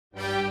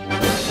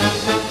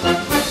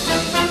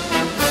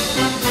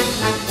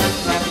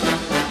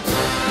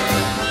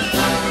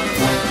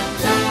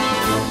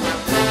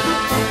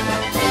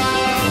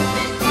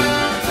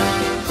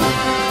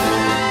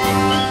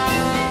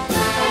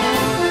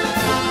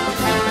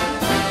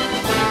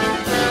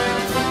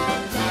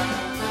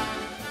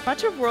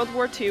Much of World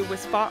War II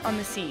was fought on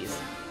the seas,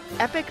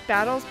 epic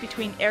battles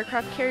between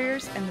aircraft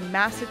carriers and the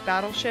massive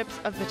battleships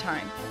of the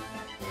time.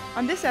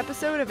 On this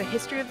episode of A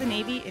History of the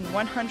Navy in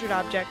 100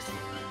 Objects,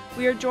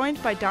 we are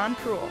joined by Don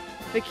Pruill,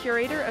 the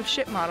curator of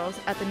ship models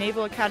at the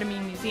Naval Academy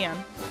Museum,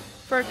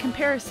 for a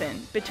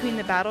comparison between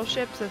the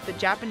battleships of the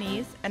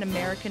Japanese and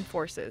American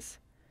forces.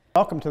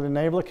 Welcome to the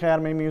Naval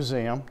Academy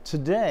Museum.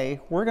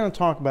 Today, we're going to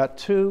talk about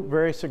two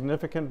very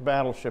significant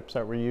battleships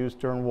that were used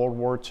during World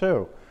War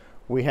II.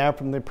 We have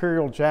from the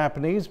Imperial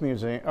Japanese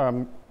Navy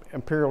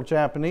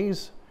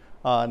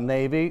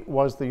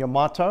was the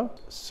Yamato,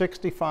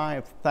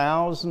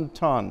 65,000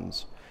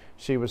 tons.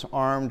 She was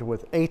armed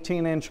with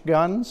 18-inch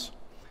guns.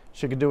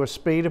 She could do a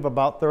speed of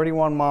about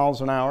 31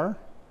 miles an hour.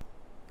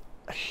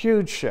 A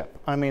huge ship.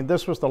 I mean,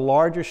 this was the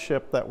largest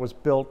ship that was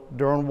built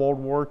during World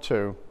War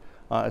II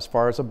as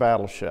far as a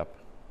battleship.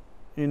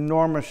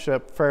 Enormous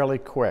ship, fairly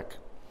quick.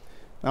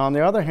 Now, on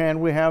the other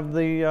hand, we have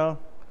the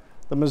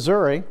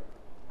Missouri.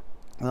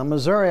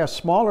 Missouri, a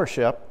smaller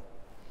ship.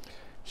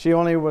 She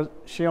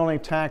only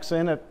tacks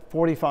in at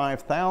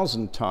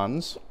 45,000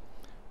 tons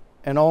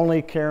and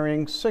only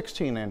carrying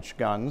 16-inch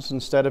guns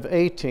instead of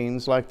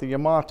 18s like the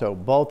Yamato,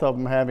 both of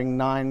them having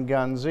 9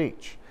 guns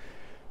each.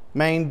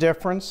 Main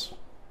difference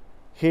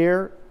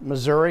here,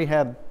 Missouri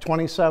had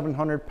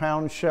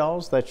 2,700-pound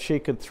shells that she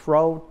could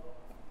throw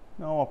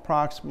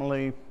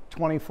approximately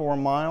 24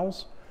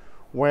 miles,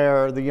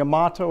 where the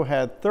Yamato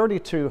had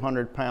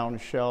 3,200-pound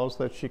shells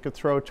that she could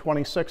throw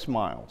 26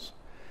 miles.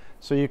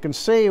 So you can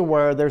see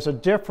where there's a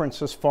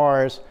difference as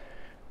far as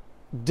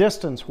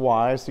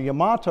distance-wise. The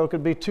Yamato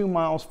could be 2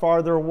 miles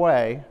farther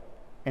away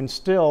and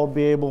still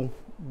be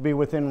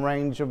within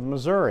range of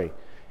Missouri.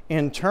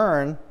 In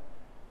turn,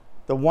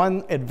 the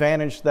one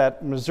advantage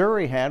that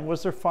Missouri had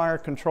was their fire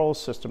control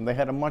system. They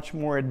had a much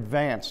more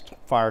advanced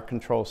fire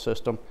control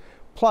system.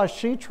 Plus,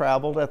 she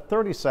traveled at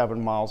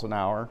 37 miles an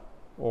hour,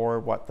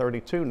 or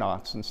 32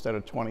 knots instead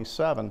of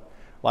 27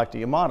 like the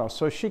Yamato.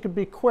 So she could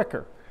be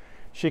quicker.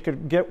 She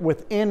could get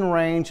within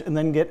range and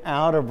then get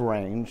out of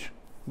range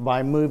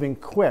by moving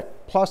quick.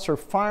 Plus, her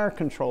fire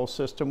control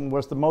system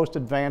was the most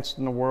advanced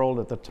in the world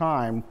at the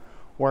time,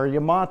 where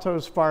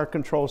Yamato's fire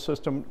control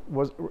system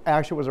was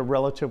a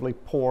relatively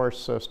poor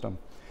system.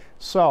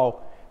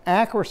 So,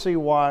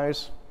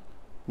 accuracy-wise,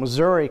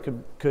 Missouri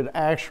could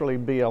actually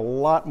be a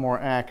lot more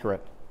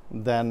accurate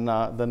than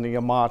the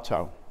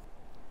Yamato.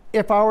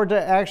 If I were to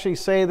actually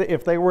say that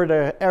if they were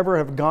to ever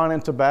have gone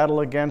into battle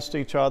against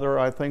each other,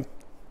 I think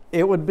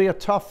it would be a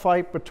tough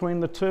fight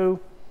between the two.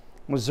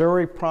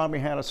 Missouri probably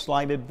had a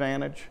slight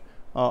advantage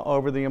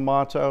over the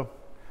Yamato.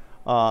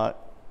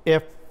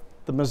 If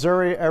the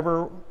Missouri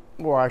ever,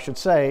 or I should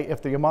say,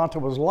 if the Yamato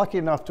was lucky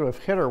enough to have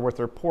hit her with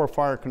their poor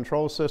fire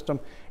control system,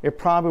 it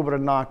probably would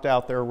have knocked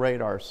out their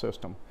radar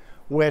system,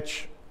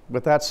 which,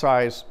 with that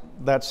size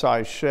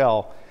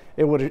shell,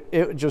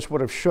 it just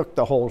would have shook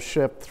the whole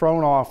ship,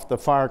 thrown off the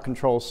fire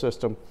control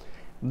system.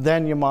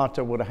 Then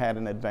Yamato would have had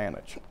an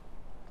advantage.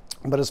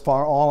 But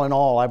all in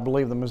all, I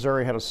believe the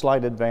Missouri had a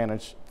slight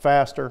advantage,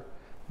 faster,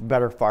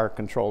 better fire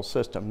control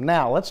system.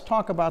 Now, let's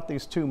talk about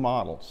these two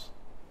models.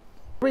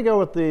 Here we go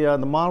with the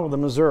model of the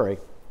Missouri.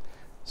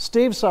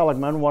 Steve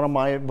Seligman, one of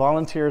my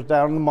volunteers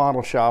down in the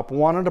model shop,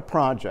 wanted a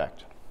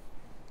project.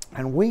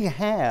 And we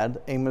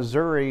had a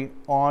Missouri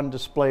on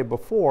display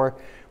before,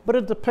 but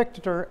it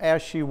depicted her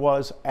as she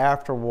was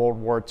after World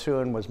War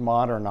II and was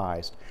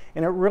modernized.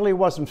 And it really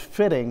wasn't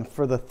fitting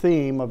for the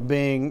theme of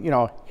being,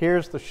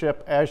 here's the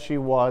ship as she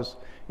was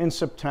in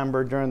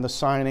September during the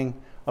signing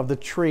of the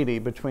treaty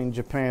between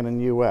Japan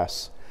and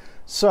US.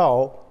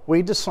 So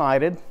we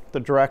decided,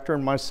 the director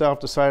and myself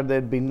decided that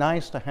it'd be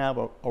nice to have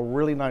a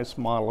really nice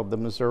model of the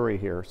Missouri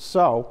here.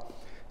 So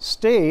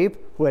Steve,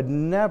 who had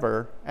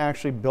never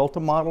actually built a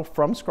model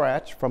from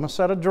scratch, from a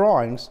set of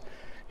drawings,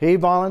 he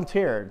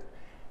volunteered.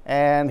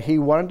 And he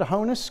wanted to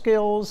hone his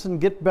skills and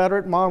get better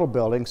at model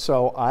building,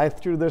 so I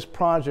threw this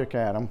project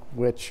at him,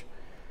 which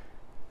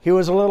he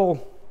was a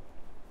little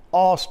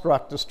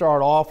awestruck to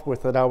start off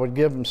with that I would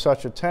give him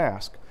such a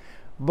task.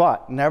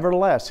 But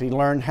nevertheless, he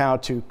learned how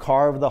to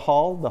carve the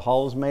hull. The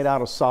hull is made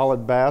out of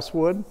solid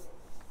basswood.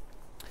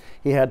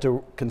 He had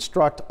to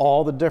construct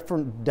all the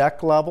different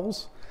deck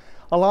levels.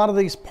 A lot of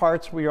these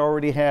parts we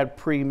already had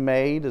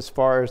pre-made as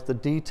far as the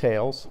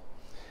details.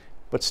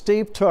 But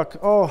Steve took,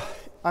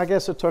 I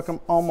guess it took him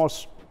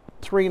almost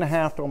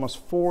 3.5 to almost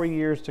 4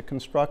 years to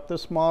construct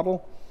this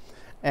model.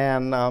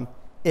 And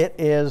it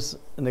is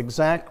an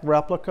exact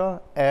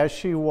replica as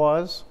she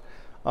was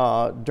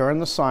during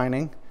the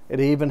signing.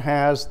 It even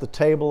has the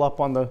table up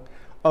on the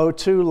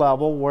O2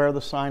 level where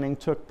the signing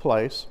took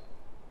place.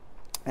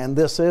 And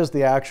this is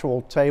the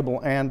actual table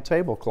and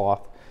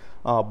tablecloth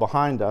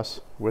behind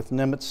us, with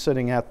Nimitz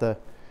sitting at the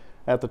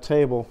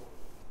table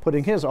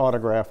putting his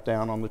autograph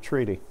down on the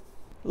treaty.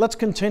 Let's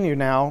continue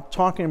now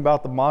talking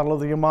about the model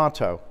of the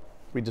Yamato.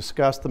 We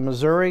discussed the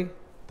Missouri.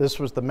 This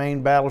was the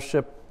main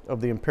battleship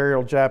of the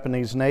Imperial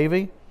Japanese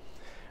Navy.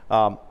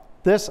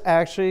 This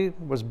actually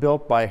was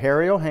built by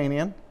Harry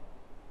Ohanian,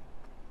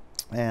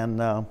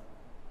 and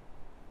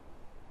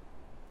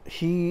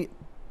he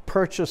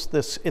purchased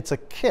this. It's a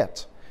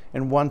kit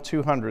in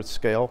 1/200th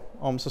scale,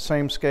 almost the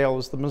same scale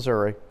as the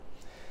Missouri,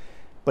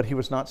 but he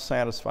was not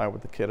satisfied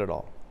with the kit at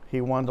all. He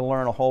wanted to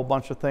learn a whole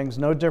bunch of things,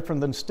 no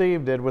different than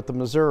Steve did with the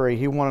Missouri.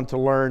 He wanted to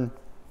learn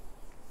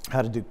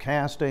how to do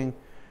casting,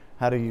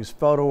 how to use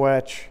photo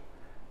etch,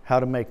 how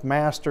to make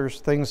masters,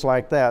 things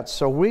like that.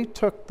 So we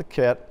took the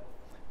kit,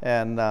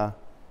 and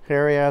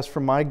Harry asked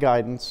for my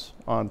guidance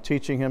on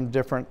teaching him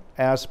different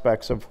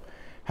aspects of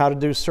how to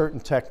do certain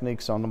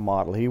techniques on the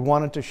model. He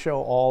wanted to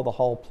show all the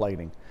hull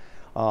plating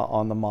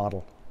on the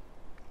model.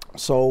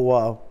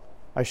 So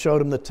I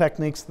showed him the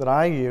techniques that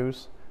I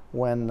use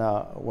when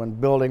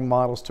building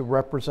models to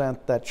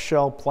represent that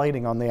shell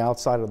plating on the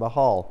outside of the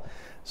hull.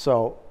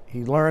 So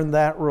he learned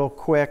that real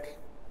quick,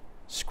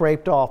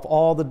 scraped off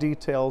all the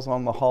details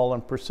on the hull,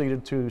 and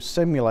proceeded to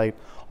simulate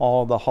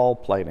all the hull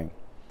plating.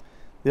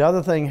 The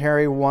other thing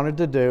Harry wanted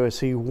to do is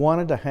he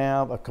wanted to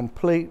have a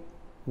complete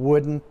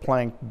wooden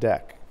plank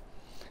deck.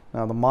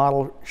 Now the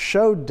model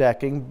showed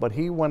decking, but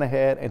he went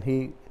ahead and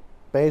he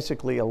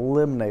basically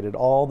eliminated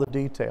all the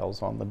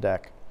details on the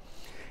deck.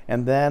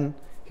 And then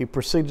he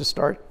proceeded to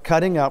start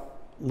cutting up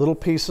little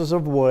pieces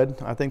of wood.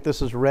 I think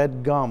this is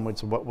red gum, which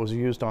is what was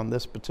used on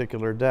this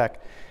particular deck,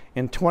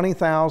 in 20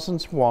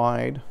 thousandths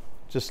wide,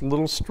 just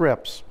little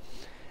strips.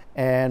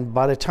 And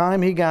by the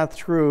time he got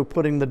through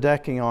putting the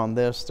decking on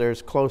this,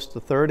 there's close to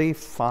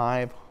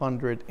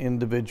 3,500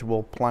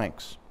 individual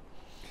planks.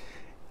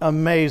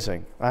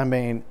 Amazing, I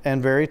mean,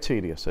 and very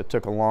tedious. It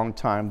took a long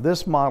time.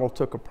 This model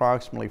took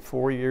approximately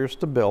 4 years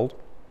to build.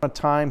 The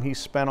time he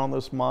spent on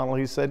this model,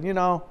 he said, you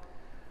know,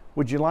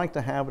 would you like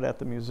to have it at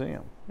the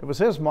museum? It was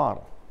his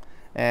model.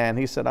 And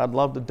he said, I'd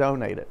love to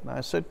donate it. And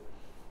I said,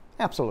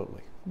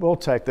 absolutely, we'll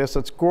take this.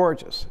 It's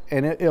gorgeous.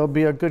 And it'll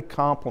be a good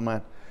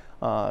compliment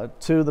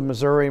to the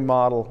Missouri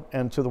model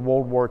and to the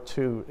World War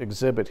II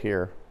exhibit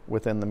here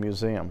within the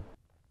museum.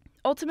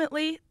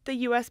 Ultimately, the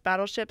U.S.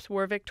 battleships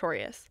were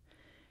victorious.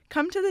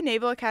 Come to the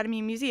Naval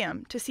Academy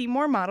Museum to see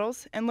more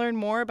models and learn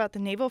more about the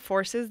naval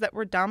forces that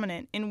were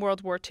dominant in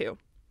World War II.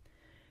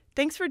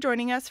 Thanks for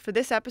joining us for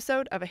this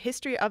episode of A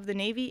History of the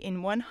Navy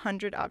in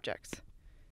 100 Objects.